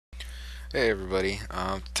Hey everybody,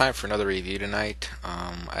 time for another review tonight.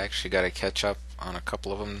 I actually got to catch up on a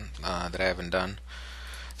couple of them that I haven't done.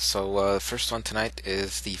 So the first one tonight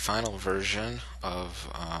is the final version of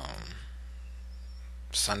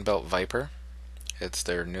Sunbelt Vipre. It's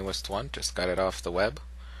their newest one, just got it off the web.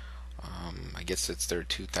 I guess it's their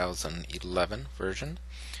 2011 version.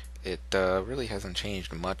 It really hasn't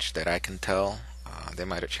changed much that I can tell. They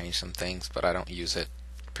might have changed some things, but I don't use it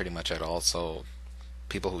pretty much at all, so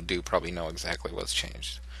people who do probably know exactly what's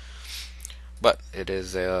changed. But it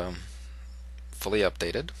is fully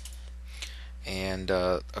updated. And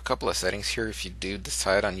a couple of settings here if you do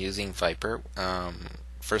decide on using Viper.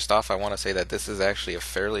 First off, I want to say that this is actually a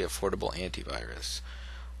fairly affordable antivirus.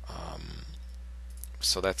 Um,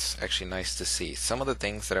 so that's actually nice to see. Some of the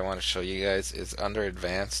things that I want to show you guys is under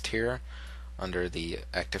advanced here, under the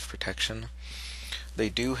active protection. They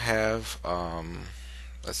do have,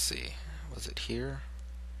 let's see, was it here?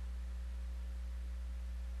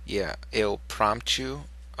 Yeah, it'll prompt you.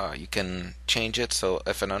 You can change it so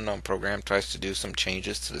if an unknown program tries to do some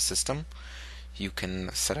changes to the system, you can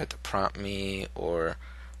set it to prompt me, or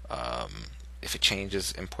if it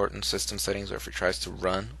changes important system settings, or if it tries to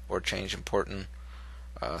run or change important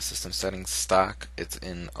system settings stock, it's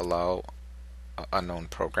in allow unknown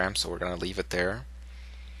program, so we're going to leave it there.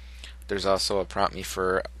 There's also a prompt me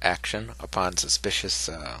for action upon suspicious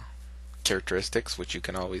characteristics, which you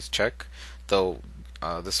can always check, though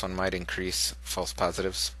this one might increase false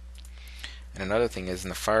positives. And another thing is in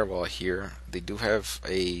the firewall here, they do have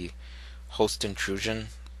a host intrusion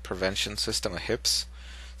prevention system, a HIPS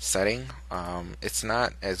setting. It's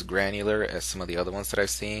not as granular as some of the other ones that I've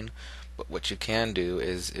seen, but what you can do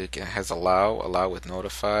is it has allow with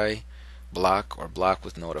notify, block, or block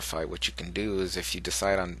with notify. What you can do is if you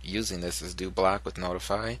decide on using this is do block with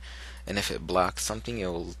notify, and if it blocks something it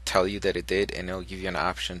will tell you that it did, and it'll give you an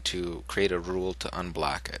option to create a rule to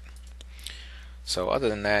unblock it. So other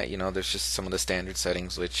than that, there's just some of the standard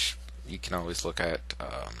settings which you can always look at.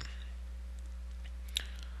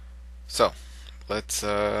 So let's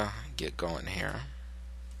get going here.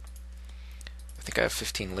 I think I have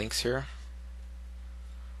 15 links here.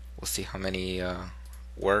 We'll see how many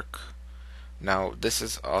work. Now this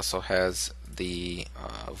is also has the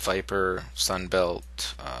Viper Sunbelt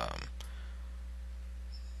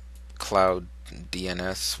Cloud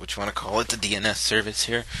DNS, which you want to call it, the DNS service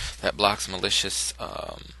here that blocks malicious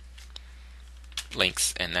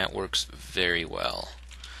links, and that works very well.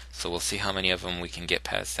 So we'll see how many of them we can get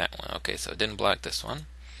past that one. Okay, so it didn't block this one.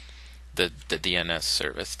 The DNS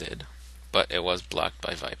service did, but it was blocked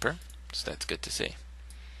by Viper, so that's good to see.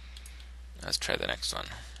 Let's try the next one.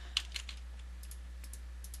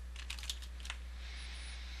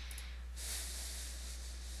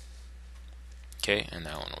 Okay, and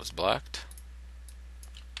that one was blocked.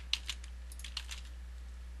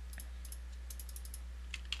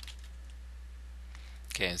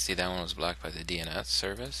 Okay, and see that one was blocked by the DNS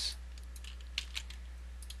service.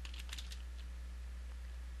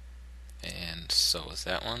 And so was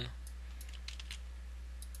that one.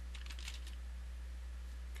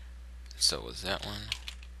 So was that one.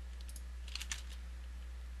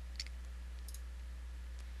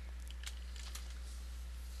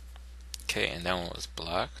 Okay, and that one was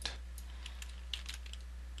blocked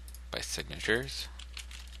by signatures.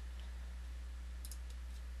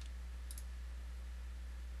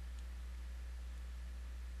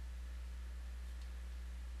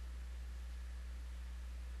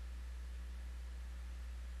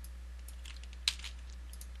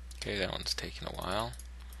 Okay, that one's taking a while,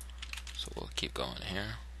 so we'll keep going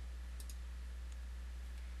here.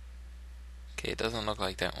 Okay, it doesn't look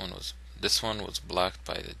like that one was, this one was blocked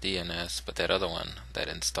by the DNS, but that other one, that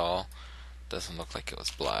install, doesn't look like it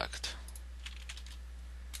was blocked.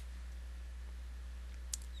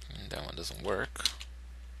 And that one doesn't work.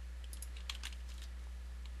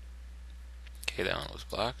 Okay, that one was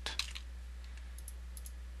blocked.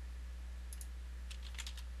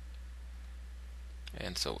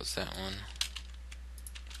 And so was that one.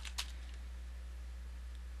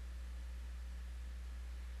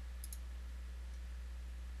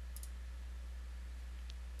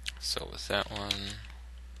 So was that one.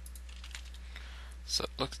 So it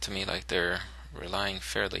looks to me like they're relying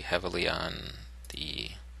fairly heavily on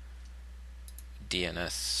the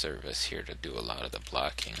DNS service here to do a lot of the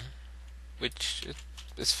blocking, which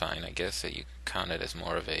is fine, I guess. That you count it as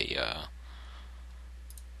more of a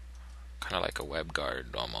kind of like a web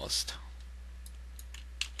guard almost.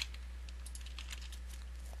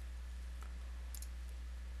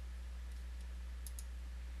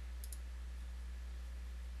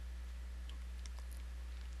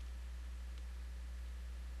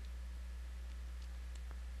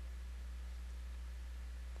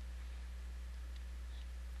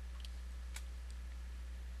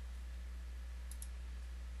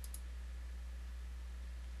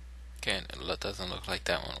 Okay, it doesn't look like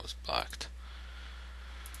that one was blocked.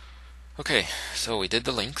 Okay, so we did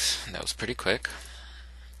the links. That was pretty quick.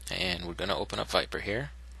 And we're going to open up Vipre here.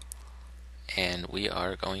 And we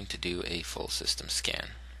are going to do a full system scan.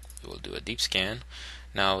 We'll do a deep scan.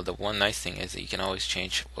 Now, the one nice thing is that you can always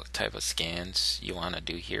change what type of scans you want to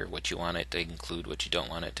do here, what you want it to include, what you don't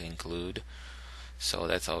want it to include. So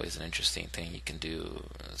that's always an interesting thing. You can do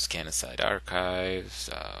scan aside archives,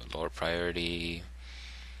 lower priority,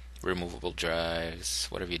 removable drives,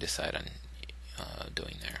 whatever you decide on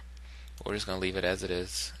doing there. We're just going to leave it as it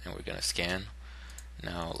is, and we're going to scan.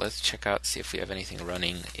 Now let's check out, see if we have anything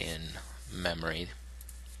running in memory.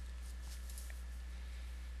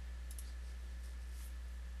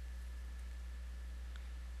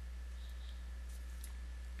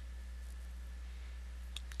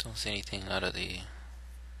 Don't see anything out of the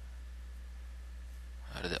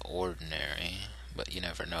ordinary, but you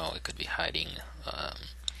never know. It could be hiding.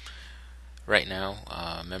 Right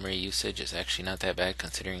now, memory usage is actually not that bad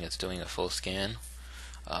considering it's doing a full scan.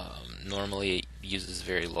 Normally it uses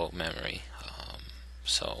very low memory,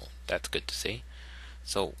 so that's good to see.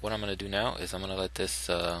 So what I'm going to do now is I'm going to let this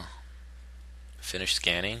finish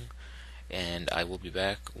scanning, and I will be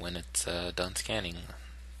back when it's done scanning.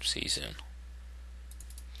 See you soon.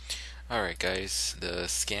 Alright guys, the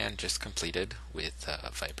scan just completed with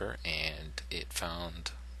Vipre, and it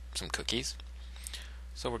found some cookies.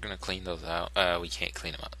 So we're going to clean those out. We can't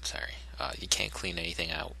clean them out, sorry. You can't clean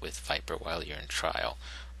anything out with Vipre while you're in trial,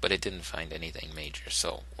 but it didn't find anything major.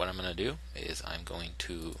 So what I'm going to do is I'm going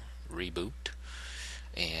to reboot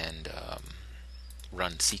and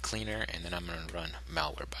run CCleaner, and then I'm going to run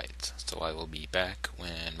Malwarebytes. So I will be back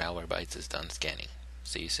when Malwarebytes is done scanning.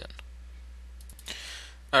 See you soon.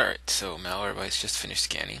 Alright, so Malwarebytes just finished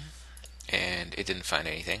scanning, and it didn't find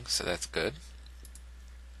anything, so that's good.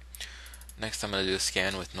 Next I'm going to do a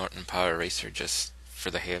scan with Norton Power Eraser just for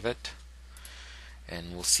the heck of it,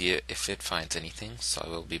 and we'll see if it finds anything. So I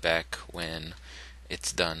will be back when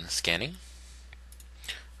it's done scanning.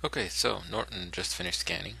 Okay, so Norton just finished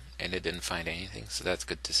scanning, and it didn't find anything, so that's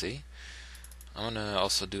good to see. I'm going to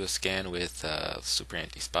also do a scan with Super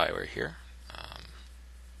Anti-Spyware here.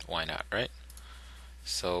 Why not, right?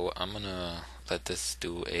 So I'm going to let this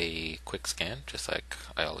do a quick scan, just like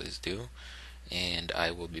I always do, and I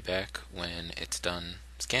will be back when it's done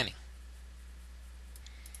scanning.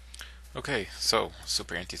 Okay, so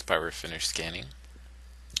Super Anti-Spyware finished scanning,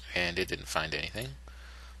 and it didn't find anything.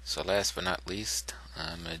 So last but not least,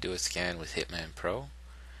 I'm going to do a scan with Hitman Pro,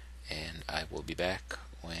 and I will be back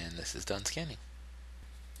when this is done scanning.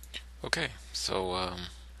 Okay, so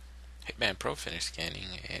Hitman Pro finished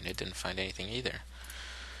scanning, and it didn't find anything either.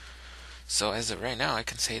 So as of right now, I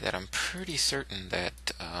can say that I'm pretty certain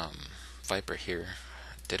that Vipre here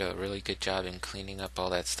did a really good job in cleaning up all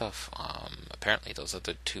that stuff. Apparently those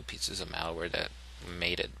other two pieces of malware that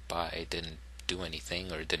made it buy didn't do anything,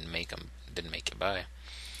 or didn't make it buy.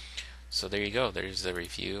 So there you go. There's the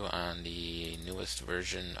review on the newest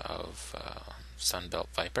version of Sunbelt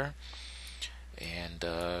Vipre, and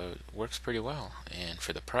works pretty well. And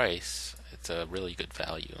for the price, it's a really good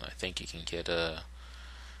value. I think you can get the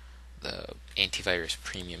Antivirus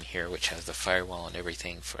Premium here, which has the firewall and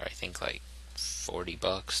everything, for I think like $40,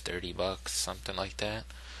 $30, something like that.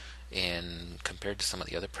 And compared to some of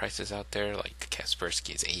the other prices out there, like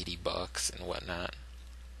Kaspersky is $80 and whatnot,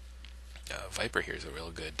 Vipre here is a real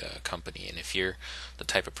good company. And if you're the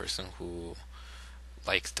type of person who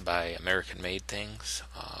likes to buy American-made things,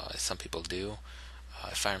 as some people do,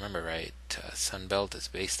 if I remember right, Sunbelt is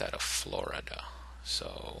based out of Florida.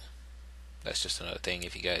 So that's just another thing.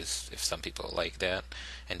 If some people like that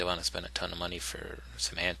and don't want to spend a ton of money for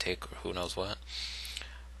some antique or who knows what,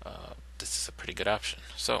 this is a pretty good option.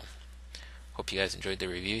 So hope you guys enjoyed the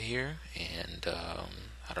review here, and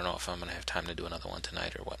I don't know if I'm going to have time to do another one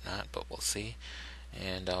tonight or whatnot, but we'll see.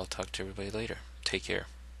 And I'll talk to everybody later. Take care.